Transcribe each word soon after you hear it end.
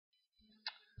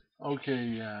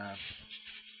Okay,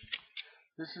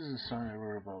 this is a song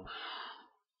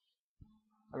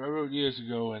I wrote years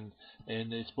ago, and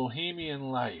it's Bohemian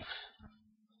Life,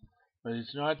 but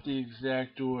it's not the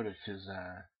exact order because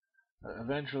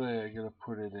eventually I gotta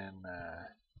put it in.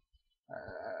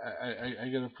 I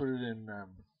gotta put it in.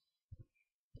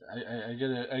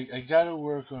 I gotta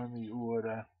work on the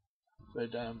order,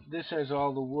 but this has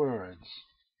all the words.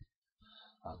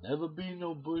 I'll never be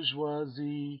no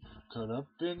bourgeoisie, caught up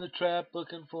in the trap of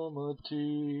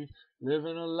conformity,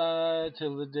 living a lie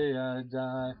till the day I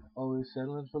die, always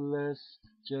settling for less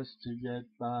just to get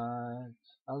by.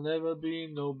 I'll never be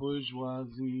no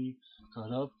bourgeoisie,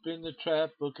 caught up in the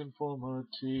trap of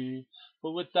conformity,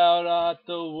 but without art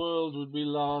the world would be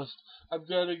lost. I've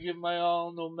gotta give my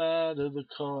all no matter the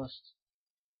cost.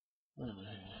 Wait a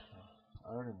minute,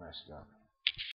 I already messed up.